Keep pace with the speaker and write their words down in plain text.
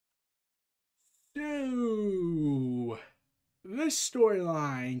So, this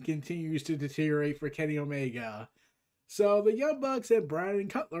storyline continues to deteriorate for Kenny Omega. So, the Young Bucks and Brandon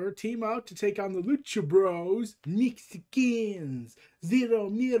Cutler team up to take on the Lucha Bros, Mexicans, Zero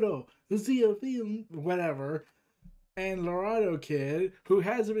Miro, Zero Film, whatever, and Laredo Kid, who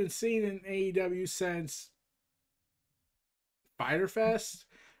hasn't been seen in AEW since Fyter Fest,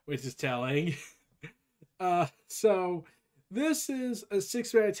 which is telling. So this is a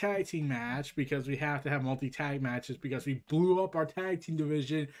 6-man tag team match because we have to have multi-tag matches because we blew up our tag team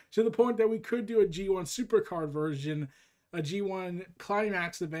division to the point that we could do a G1 Supercard version, a G1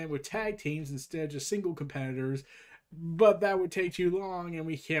 Climax event with tag teams instead of just single competitors, but that would take too long and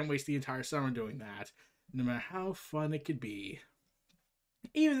we can't waste the entire summer doing that, no matter how fun it could be.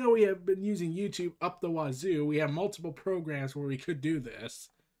 Even though we have been using YouTube up the wazoo, we have multiple programs where we could do this.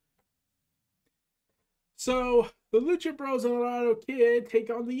 So, the Lucha Bros and Laredo Kid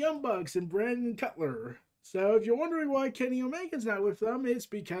take on the Young Bucks and Brandon Cutler. So, if you're wondering why Kenny Omega's not with them, it's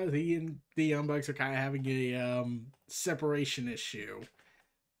because he and the Young Bucks are kind of having a separation issue.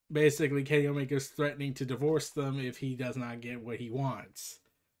 Basically, Kenny Omega's threatening to divorce them if he does not get what he wants.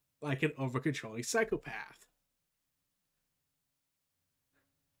 Like an over-controlling psychopath.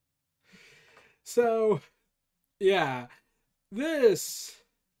 So, yeah. This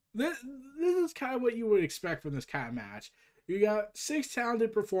is kind of what you would expect from this kind of match. You got 6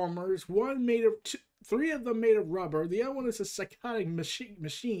 talented performers, 3 of them made of rubber. The other one is a psychotic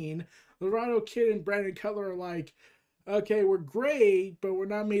machine. Laredo Kid and Brandon Cutler are like, okay, we're great, but we're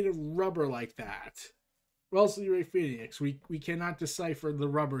not made of rubber like that. Wesley Ray Phoenix, we cannot decipher the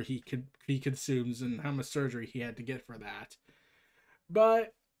rubber he consumes and how much surgery he had to get for that.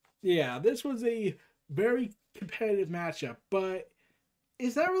 But yeah, this was a very competitive matchup, but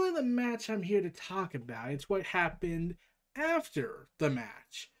it's not really the match I'm here to talk about. It's what happened after the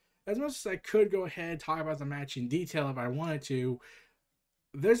match. As much as I could go ahead and talk about the match in detail if I wanted to,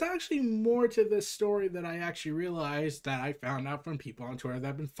 there's actually more to this story that I actually realized that I found out from people on Twitter that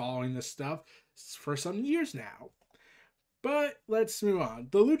have been following this stuff for some years now. But let's move on.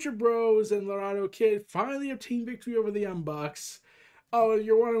 The Lucha Bros and Laredo Kid finally obtained victory over the Young Bucks. Oh,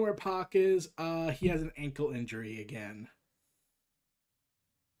 you're wondering where Pac is? He has an ankle injury again.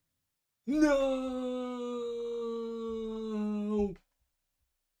 No!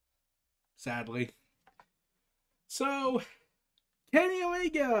 Sadly. So, Kenny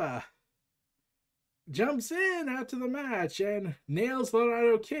Omega jumps in after the match and nails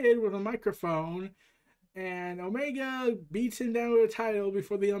Laredo Kid with a microphone, and Omega beats him down with a title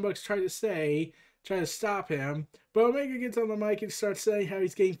before the Young Bucks try to stop him. But Omega gets on the mic and starts saying how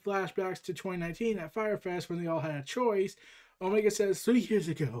he's getting flashbacks to 2019 at Fyter Fest when they all had a choice. Omega says, 3 years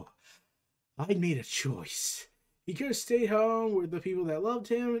ago, I made a choice. He could have stayed home with the people that loved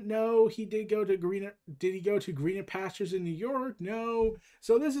him. No. He did go to greener pastures in New York. No.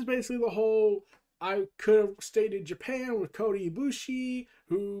 So this is basically the whole, I could have stayed in Japan with Kota Ibushi,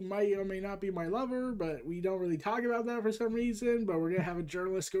 who might or may not be my lover, but we don't really talk about that for some reason. But we're going to have a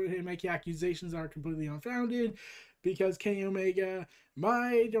journalist go ahead and make accusations that are completely unfounded because Kenny Omega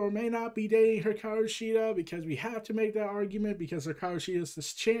might or may not be dating Hikaru Shida, because we have to make that argument because Hikaru Shida is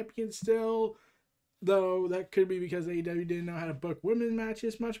this champion still. Though that could be because AEW didn't know how to book women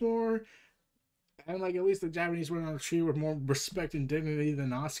matches much more. And like at least the Japanese women are treated with more respect and dignity than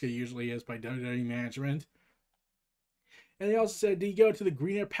Asuka usually is by WWE management. And he also said, did he go to the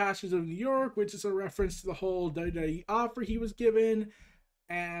greener pastures of New York, which is a reference to the whole WWE offer he was given.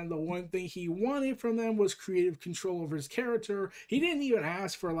 And the one thing he wanted from them was creative control over his character. He didn't even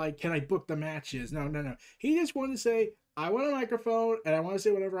ask for, like, can I book the matches? No. He just wanted to say, I want a microphone and I want to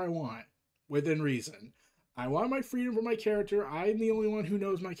say whatever I want. Within reason. I want my freedom for my character. I'm the only one who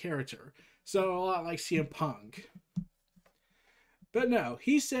knows my character. So a lot like CM Punk. But no,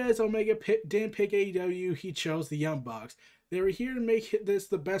 he says Omega didn't pick AEW. He chose the Young Bucks. They were here to make this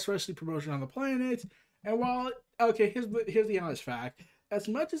the best wrestling promotion on the planet. And while, okay, here's the honest fact. As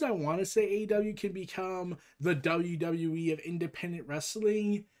much as I want to say AEW can become the WWE of independent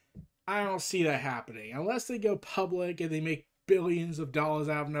wrestling, I don't see that happening. Unless they go public and they make billions of dollars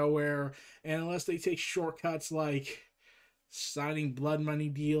out of nowhere, and unless they take shortcuts like signing blood money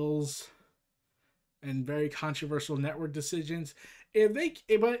deals and very controversial network decisions.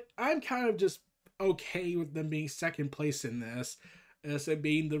 But I'm kind of just okay with them being second place in this, as it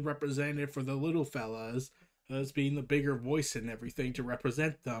being the representative for the little fellas, as being the bigger voice and everything to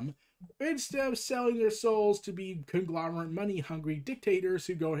represent them, instead of selling their souls to be conglomerate money-hungry dictators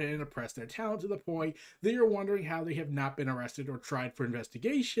who go ahead and oppress their talent to the point that you're wondering how they have not been arrested or tried for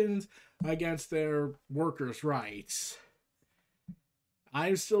investigations against their workers' rights.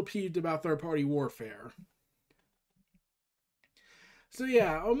 I'm still peeved about third-party warfare. So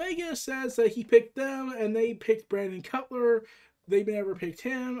yeah, Omega says that he picked them and they picked Brandon Cutler. They never picked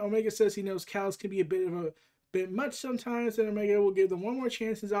him. Omega says he knows cows can be a bit much sometimes, and Omega will give them one more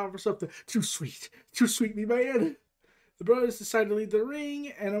chance and offer something too sweet, me man. The brothers decide to leave the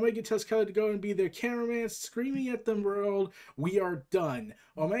ring, and Omega tells Cutler to go and be their cameraman, screaming at them, world, "We are done."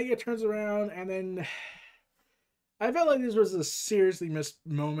 Omega turns around, and then I felt like this was a seriously missed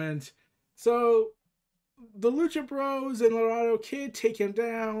moment. So the Lucha Bros and Laredo Kid take him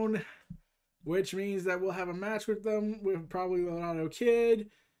down, which means that we'll have a match with them, with probably Laredo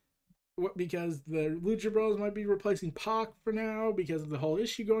Kid, because the Lucha Bros might be replacing Pac for now because of the whole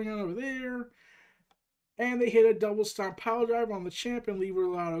issue going on over there. And they hit a double stomp power drive on the champ and leave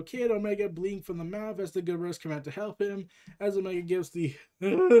Laredo Kid. Omega bleeding from the mouth as the Good Bros come out to help him, as Omega gives the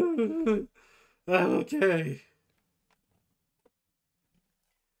okay.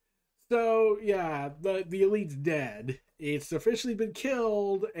 So yeah, the Elite's dead. It's officially been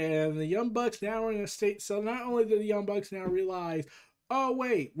killed, and the Young Bucks now are in a state. So not only do the Young Bucks now realize, oh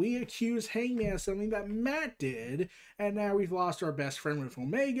wait, we accused Hangman of something that Matt did, and now we've lost our best friend with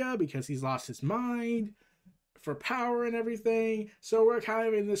Omega because he's lost his mind for power and everything. So we're kind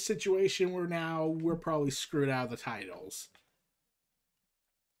of in this situation where now we're probably screwed out of the titles.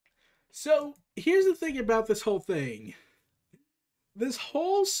 So here's the thing about this whole thing. This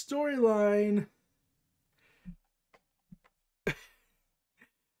whole storyline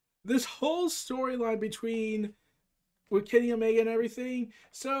between with Kenny Omega and everything.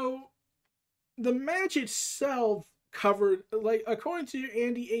 So the match itself covered, like, according to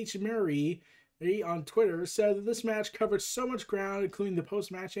Andy H. Murray on Twitter, said that this match covered so much ground, including the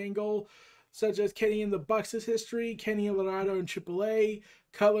post-match angle, such as Kenny and the Bucks' history, Kenny and Laredo and AAA,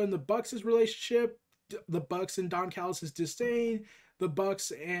 Cutler and the Bucks' relationship, the Bucks and Don Callis' disdain, the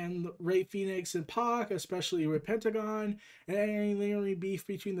Bucks and Ray Fenix and Pac, especially with Pentagon, and any lingering beef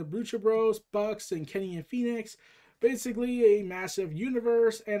between the Lucha Bros, Bucks, and Kenny and Fenix. Basically a massive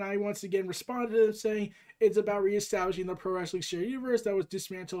universe, and I once again responded to them saying it's about reestablishing the pro wrestling shared universe that was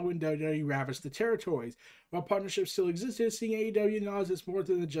dismantled when WWE ravaged the territories. While partnerships still existed, seeing AEW acknowledge it's more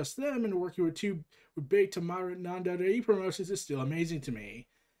than just them and working with big to moderate non-WWE promotions is still amazing to me.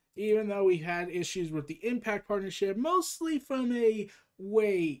 Even though we had issues with the Impact partnership, mostly from a,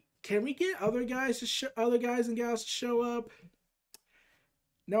 wait, can we get other guys and gals to show up?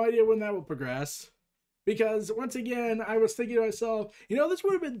 No idea when that will progress. Because, once again, I was thinking to myself, this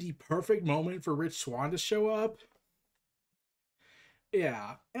would have been the perfect moment for Rich Swann to show up.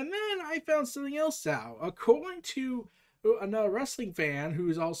 Yeah. And then I found something else out. According to another wrestling fan who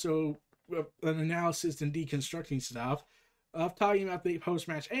is also an analysis and deconstructing stuff, of talking about the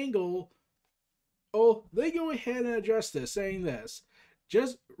post-match angle, they go ahead and address this, saying this.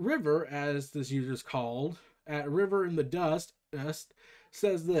 Just River, as this user is called, at River in the Dust,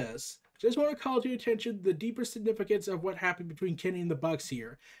 says this. Just want to call to your attention the deeper significance of what happened between Kenny and the Bucks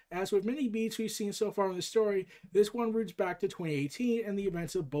here. As with many beats we've seen so far in the story, this one roots back to 2018 and the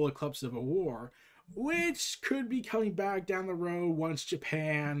events of Bullet Club Civil War, which could be coming back down the road once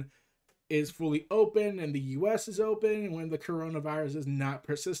Japan is fully open and the US is open and when the coronavirus is not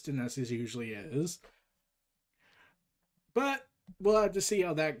persistent as it usually is. But we'll have to see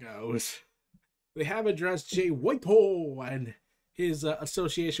how that goes. They have addressed Jay Whitehall and his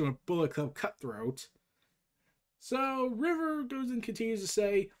association with Bullet Club Cutthroat. So River goes and continues to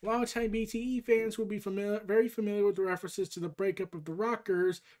say, longtime BTE fans will be very familiar with the references to the breakup of the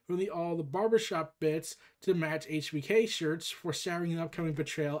Rockers, from all the barbershop bits to match HBK shirts for shouting an upcoming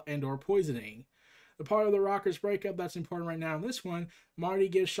betrayal and or poisoning. The part of the Rockers breakup that's important right now in this one, Marty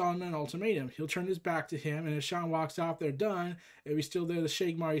gives Shawn an ultimatum. He'll turn his back to him, and if Shawn walks off, they're done. If he's still there to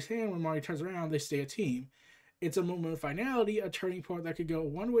shake Marty's hand when Marty turns around, they stay a team. It's a moment of finality, a turning point that could go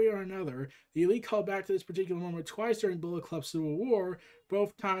one way or another. The Elite called back to this particular moment twice during Bullet Club Civil War.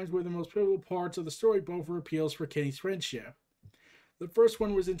 Both times were the most pivotal parts of the story. Both were appeals for Kenny's friendship. The first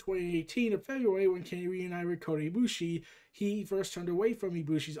one was in 2018 of February when Kenny reunited with Kota Ibushi. He first turned away from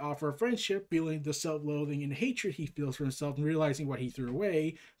Ibushi's offer of friendship, feeling the self-loathing and hatred he feels for himself and realizing what he threw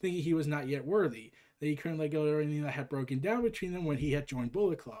away, thinking he was not yet worthy, that he couldn't let go of everything that had broken down between them when he had joined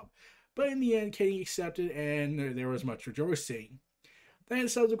Bullet Club. But in the end, Kenny accepted, and there was much rejoicing. Then,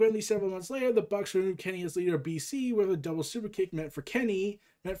 subsequently, several months later, the Bucks removed Kenny as leader of BC with a double super kick meant for Cody.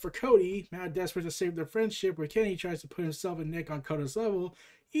 Mad desperate to save their friendship, where Kenny tries to put himself and Nick on Coda's level.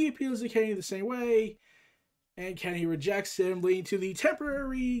 He appeals to Kenny the same way, and Kenny rejects him, leading to the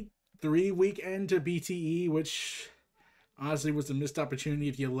temporary 3-week end to BTE, which honestly was a missed opportunity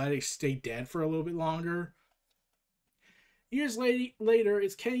if you let it stay dead for a little bit longer. Years later,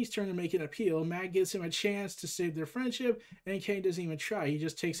 it's Kenny's turn to make an appeal. Matt gives him a chance to save their friendship, and Kenny doesn't even try. He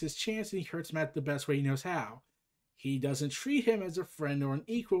just takes his chance and he hurts Matt the best way he knows how. He doesn't treat him as a friend or an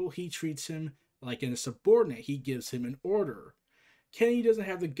equal. He treats him like a subordinate. He gives him an order. Kenny doesn't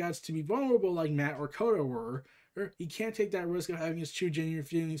have the guts to be vulnerable like Matt or Kota were. He can't take that risk of having his true genuine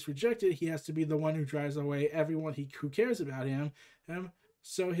feelings rejected. He has to be the one who drives away everyone who cares about him,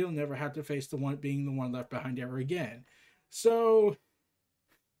 so he'll never have to face being the one left behind ever again. So,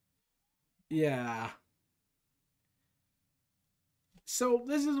 yeah. So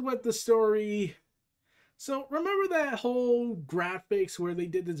this is what the story... So remember that whole graphics where they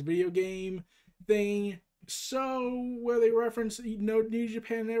did this video game thing? So, where they reference New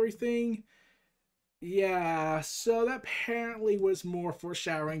Japan and everything? Yeah, so that apparently was more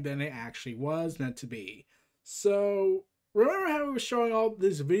foreshadowing than it actually was meant to be. So, remember how it was showing all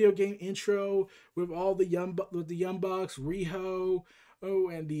this video game intro with all the Young Bucks, Riho,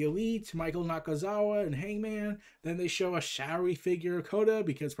 and the Elite, Michael Nakazawa, and Hangman? Then they show a shadowy figure of Kota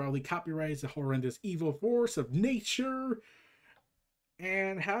because probably copyrights the horrendous evil force of nature.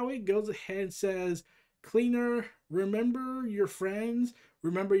 And how it goes ahead and says, Cleaner, remember your friends,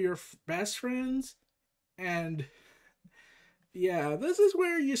 remember your best friends. And yeah, this is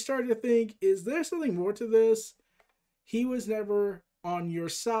where you start to think, is there something more to this? He was never on your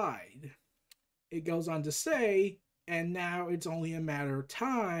side. It goes on to say, and now it's only a matter of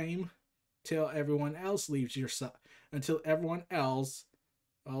time till everyone else leaves your side, until everyone else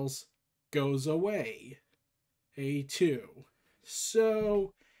goes away. A2.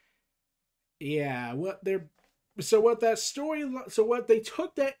 So yeah, what they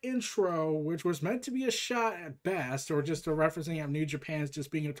took that intro, which was meant to be a shot at best, or just a referencing of New Japan's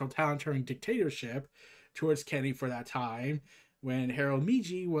just being a totalitarian dictatorship towards Kenny for that time, when Harold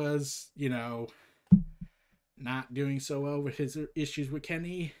Meiji was, not doing so well with his issues with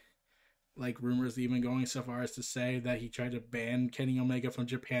Kenny. Like, rumors even going so far as to say that he tried to ban Kenny Omega from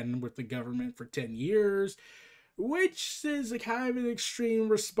Japan with the government for 10 years. Which is a kind of an extreme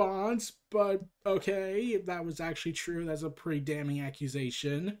response, but okay, if that was actually true, that's a pretty damning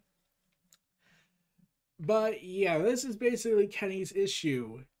accusation. But yeah, this is basically Kenny's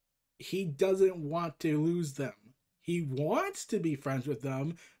issue. He doesn't want to lose them. He wants to be friends with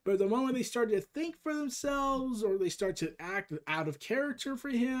them, but the moment they start to think for themselves or they start to act out of character for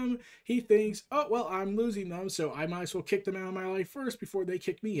him, he thinks, oh, well, I'm losing them, so I might as well kick them out of my life first before they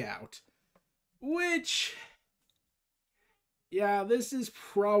kick me out. Which... yeah, this is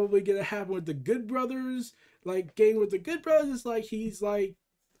probably going to happen with the Good Brothers. Like, getting with the Good Brothers is like, he's like,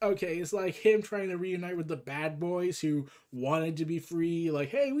 okay, it's like him trying to reunite with the Bad Boys who wanted to be free. Like,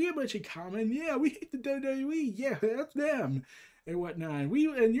 hey, we have much in common. Yeah, we hate the WWE. Yeah, that's them. And whatnot.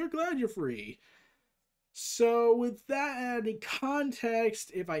 And you're glad you're free. So, with that added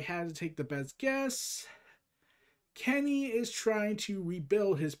context, if I had to take the best guess, Kenny is trying to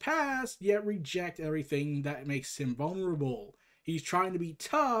rebuild his past, yet reject everything that makes him vulnerable. He's trying to be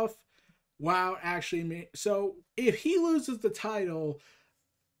tough while actually... So, if he loses the title,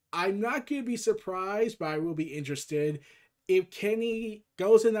 I'm not going to be surprised, but I will be interested if Kenny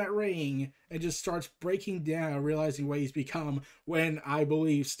goes in that ring and just starts breaking down, realizing what he's become, when I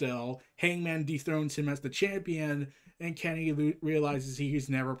believe still Hangman dethrones him as the champion, and Kenny realizes he's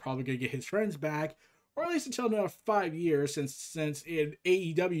never probably going to get his friends back, or at least until another 5 years, since in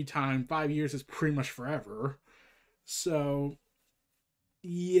AEW time, 5 years is pretty much forever. So,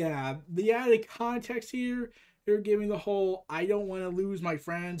 yeah, the added context here, they're giving the whole, I don't want to lose my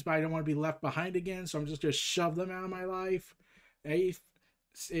friends, but I don't want to be left behind again, so I'm just going to shove them out of my life.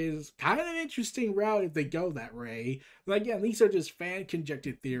 Is kind of an interesting route if they go that way. But again, these are just fan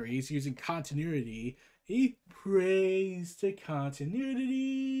conjectured theories using continuity. He prays to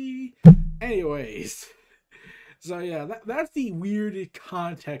continuity. Anyways, so yeah, that's the weird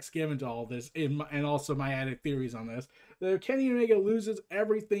context given to all this, and also my added theories on this. That Kenny Omega loses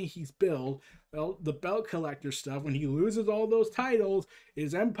everything he's built, well, the belt collector stuff, when he loses all those titles,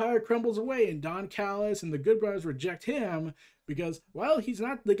 his empire crumbles away, and Don Callis and the Good Brothers reject him because, well, he's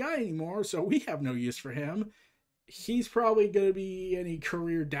not the guy anymore, so we have no use for him. He's probably going to be in a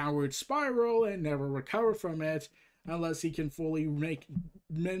career downward spiral and never recover from it, unless he can fully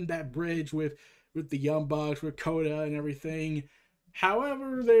mend that bridge with the Young Bucks, with Kota and everything.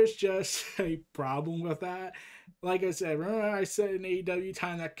 However, there's just a problem with that. Like I said, remember I said in AEW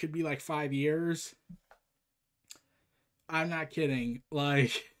time that could be like 5 years? I'm not kidding.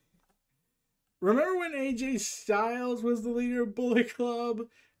 Like, remember when AJ Styles was the leader of Bullet Club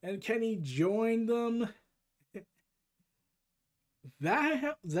and Kenny joined them?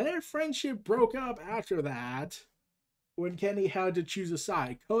 Their friendship broke up after that. when Kenny had to choose a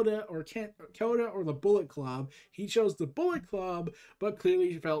side, Coda or the Bullet Club. He chose the Bullet Club, but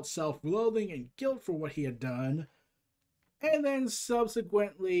clearly felt self-loathing and guilt for what he had done. And then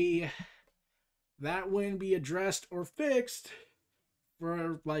subsequently, that wouldn't be addressed or fixed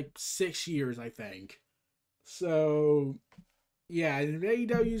for like 6 years, I think. So, yeah,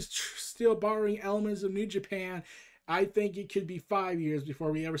 AEW's still borrowing elements of New Japan. I think it could be 5 years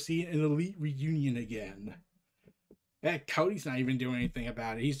before we ever see an Elite reunion again. Heck, Cody's not even doing anything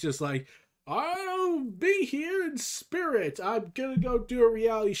about it. He's just like, I'll be here in spirit. I'm gonna go do a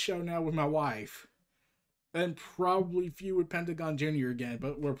reality show now with my wife. And probably feud with Pentagon Jr. again,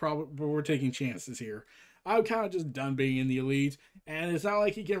 but we're taking chances here. I'm kind of just done being in the Elite, and it's not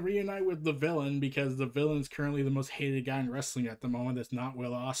like he can reunite with the Villain, because the Villain's currently the most hated guy in wrestling at the moment. That's not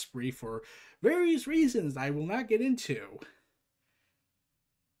Will Ospreay for various reasons I will not get into.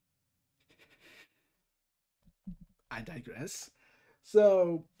 I digress.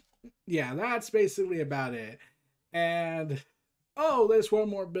 So, yeah, that's basically about it. And, oh, there's one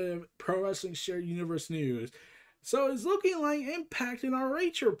more bit of Pro Wrestling Shared Universe news. So it's looking like Impact and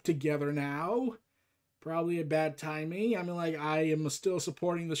RH are together now. Probably a bad timing. I mean, like, I am still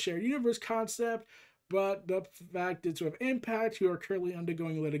supporting the Shared Universe concept, but the fact it's with Impact, who are currently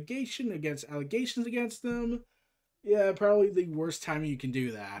undergoing litigation against allegations against them, yeah, probably the worst timing you can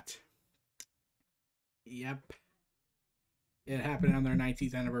do that. Yep. It happened on their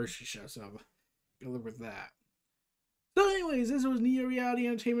 19th anniversary show, so go live with that. So anyways, this was Neo Reality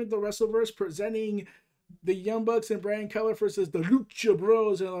Entertainment, the WrestleVerse, presenting the Young Bucks and Bryan Cutler versus the Lucha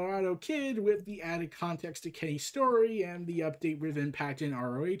Bros and Laredo Kid, with the added context to Kenny's story and the update with Impact and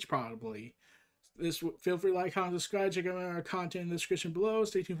ROH probably. Feel free to like, comment, subscribe, check out our content in the description below.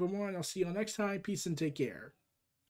 Stay tuned for more, and I'll see you all next time. Peace and take care.